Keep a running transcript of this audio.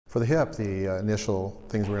For the hip, the initial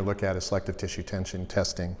things we're going to look at is selective tissue tension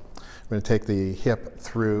testing. We're going to take the hip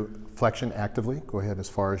through flexion actively. Go ahead as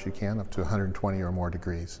far as you can, up to 120 or more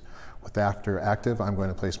degrees. With after active, I'm going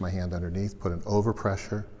to place my hand underneath, put an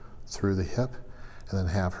overpressure through the hip, and then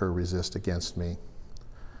have her resist against me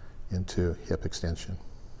into hip extension.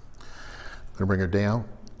 I'm going to bring her down.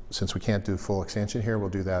 Since we can't do full extension here, we'll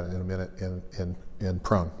do that in a minute in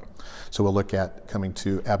prone. So we'll look at coming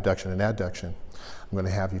to abduction and adduction. I'm going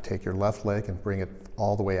to have you take your left leg and bring it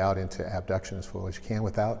all the way out into abduction as full as you can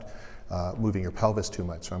without moving your pelvis too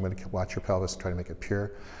much. So I'm going to watch your pelvis and try to make it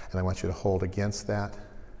pure, and I want you to hold against that,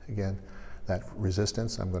 again, that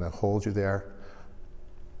resistance. I'm going to hold you there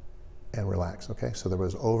and relax, okay? So there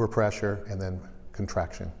was overpressure and then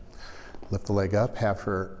contraction. Lift the leg up, have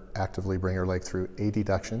her actively bring her leg through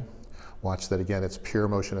adduction. Watch that again, it's pure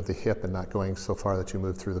motion of the hip and not going so far that you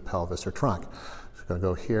move through the pelvis or trunk. So I'm going to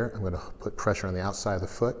go here, I'm going to put pressure on the outside of the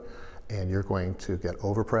foot, and you're going to get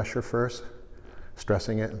overpressure first,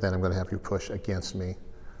 stressing it, and then I'm going to have you push against me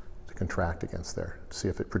to contract against there to see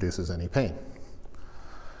if it produces any pain.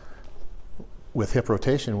 With hip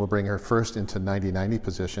rotation, we'll bring her first into 90-90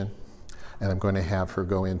 position, and I'm going to have her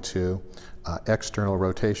go into external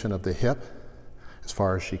rotation of the hip as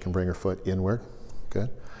far as she can bring her foot inward. Good.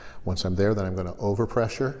 Once I'm there, then I'm going to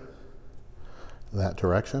overpressure that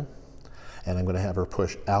direction, and I'm going to have her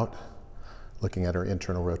push out, looking at her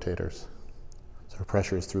internal rotators. So her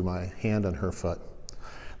pressure is through my hand on her foot.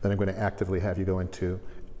 Then I'm going to actively have you go into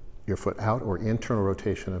your foot out or internal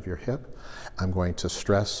rotation of your hip. I'm going to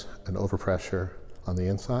stress an overpressure on the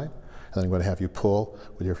inside, and then I'm going to have you pull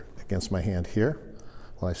with your against my hand here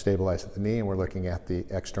while I stabilize at the knee, and we're looking at the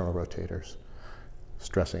external rotators,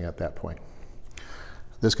 stressing at that point.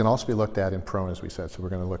 This can also be looked at in prone, as we said, so we're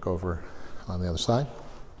going to look over on the other side.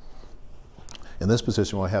 In this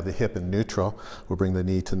position, we'll have the hip in neutral. We'll bring the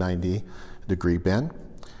knee to 90-degree bend,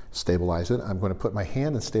 stabilize it. I'm going to put my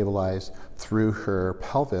hand and stabilize through her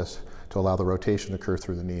pelvis to allow the rotation to occur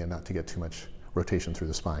through the knee and not to get too much rotation through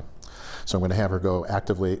the spine. So I'm going to have her go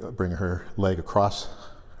actively bring her leg across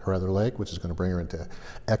her other leg, which is going to bring her into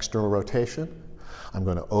external rotation. I'm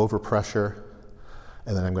going to overpressure,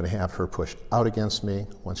 and then I'm going to have her push out against me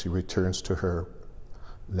once she returns to her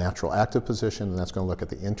natural active position, and that's going to look at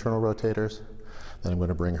the internal rotators. Then I'm going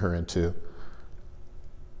to bring her into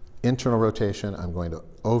internal rotation. I'm going to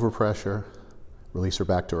overpressure, release her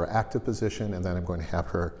back to her active position, and then I'm going to have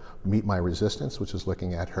her meet my resistance, which is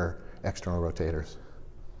looking at her external rotators.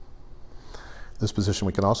 This position,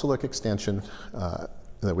 we can also look extension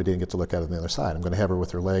that we didn't get to look at on the other side. I'm going to have her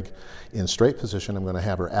with her leg in straight position. I'm going to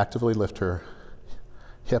have her actively lift her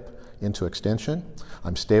hip into extension.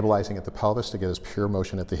 I'm stabilizing at the pelvis to get as pure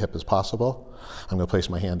motion at the hip as possible. I'm going to place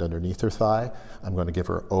my hand underneath her thigh. I'm going to give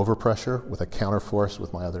her overpressure with a counter force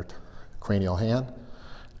with my other cranial hand,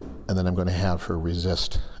 and then I'm going to have her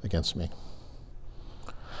resist against me.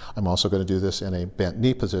 I'm also going to do this in a bent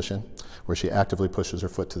knee position where she actively pushes her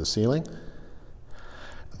foot to the ceiling.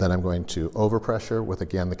 Then I'm going to overpressure with,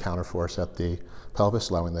 again, the counter force at the pelvis,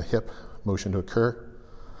 allowing the hip motion to occur,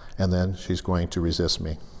 and then she's going to resist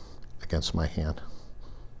me against my hand.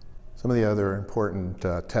 Some of the other important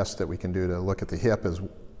tests that we can do to look at the hip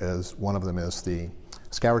is one of them is the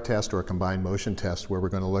Scour Test or a combined motion test, where we're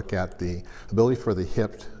going to look at the ability for the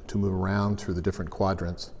hip to move around through the different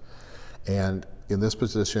quadrants. And in this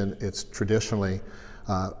position, it's traditionally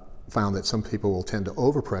found that some people will tend to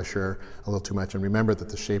overpressure a little too much. And remember that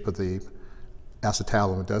the shape of the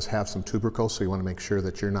acetabulum does have some tubercles, so you want to make sure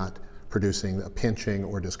that you're not producing a pinching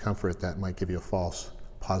or discomfort that might give you a false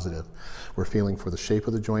positive. We're feeling for the shape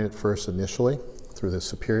of the joint at first initially through the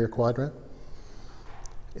superior quadrant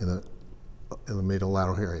in the medial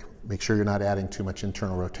lateral area. Make sure you're not adding too much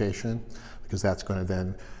internal rotation, because that's going to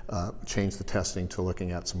then change the testing to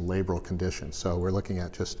looking at some labral conditions. So we're looking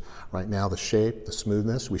at just right now the shape, the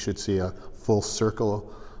smoothness. We should see a full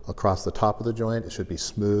circle across the top of the joint. It should be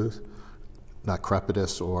smooth, not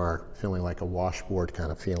crepitous or feeling like a washboard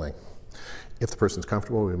kind of feeling. If the person's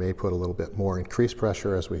comfortable, we may put a little bit more increased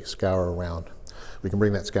pressure as we scour around. We can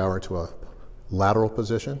bring that scour to a lateral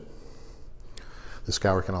position. The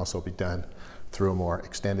scour can also be done through a more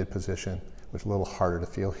extended position, which is a little harder to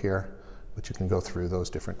feel here, but you can go through those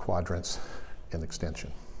different quadrants in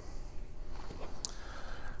extension.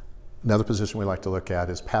 Another position we like to look at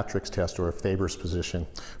is Patrick's test, or a Faber's position,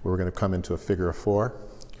 where we're going to come into a figure of 4.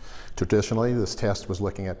 Traditionally, this test was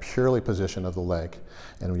looking at purely position of the leg,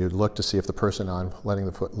 and you'd look to see if the person on letting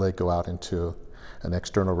the leg go out into an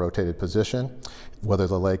external rotated position, whether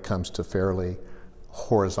the leg comes to fairly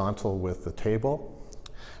horizontal with the table,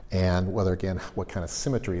 and whether, again, what kind of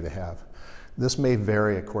symmetry they have. This may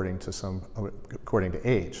vary according to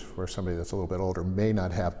age, where somebody that's a little bit older may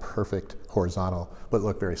not have perfect horizontal, but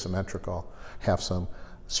look very symmetrical, have some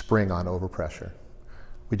spring on overpressure.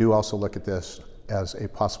 We do also look at this as a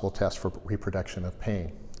possible test for reproduction of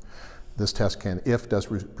pain. This test can, if does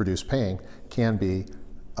produce pain, can be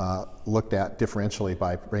looked at differentially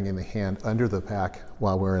by bringing the hand under the back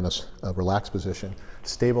while we're in a relaxed position,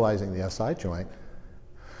 stabilizing the SI joint,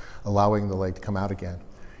 allowing the leg to come out again.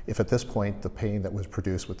 If at this point the pain that was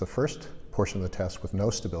produced with the first portion of the test with no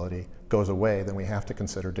stability goes away, then we have to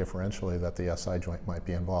consider differentially that the SI joint might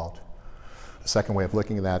be involved. A second way of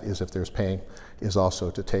looking at that is if there's pain, is also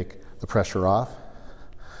to take the pressure off,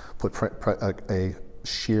 put a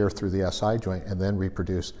shear through the SI joint, and then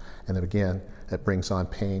reproduce. And then again, that brings on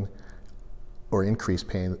pain or increased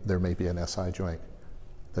pain. There may be an SI joint.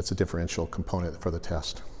 That's a differential component for the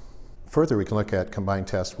test. Further, we can look at combined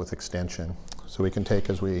tests with extension. So we can take,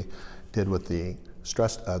 as we did with the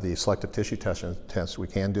selective tissue test, we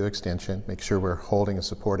can do extension, make sure we're holding and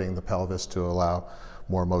supporting the pelvis to allow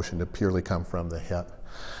more motion to purely come from the hip.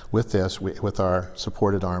 With this, with our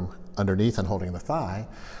supported arm underneath and holding the thigh,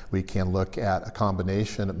 we can look at a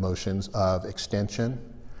combination of motions of extension,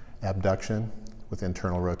 abduction with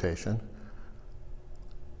internal rotation,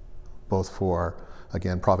 both for,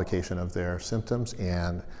 again, provocation of their symptoms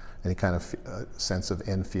and any kind of sense of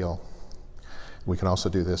end feel. We can also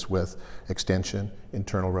do this with extension,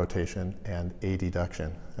 internal rotation, and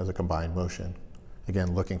adduction as a combined motion.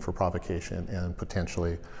 Again, looking for provocation and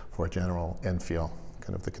potentially for a general end feel,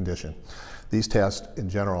 kind of the condition. These tests in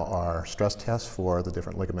general are stress tests for the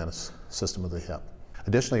different ligamentous system of the hip.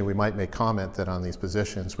 Additionally, we might make comment that on these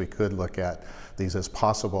positions we could look at these as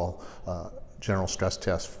possible general stress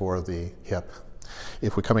tests for the hip.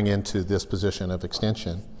 If we're coming into this position of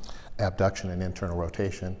extension, abduction and internal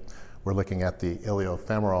rotation, we're looking at the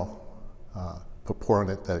iliofemoral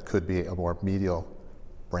component that could be a more medial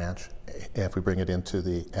branch. If we bring it into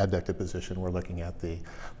the adducted position, we're looking at the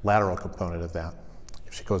lateral component of that.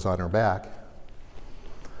 If she goes on her back,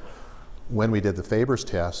 when we did the Faber's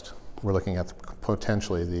test, we're looking at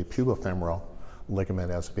potentially the pubofemoral ligament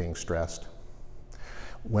as being stressed.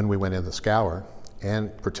 When we went into the Scour,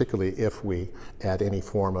 and particularly if we add any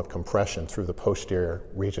form of compression through the posterior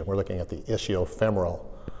region, we're looking at the ischiofemoral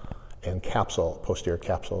and posterior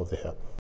capsule of the hip.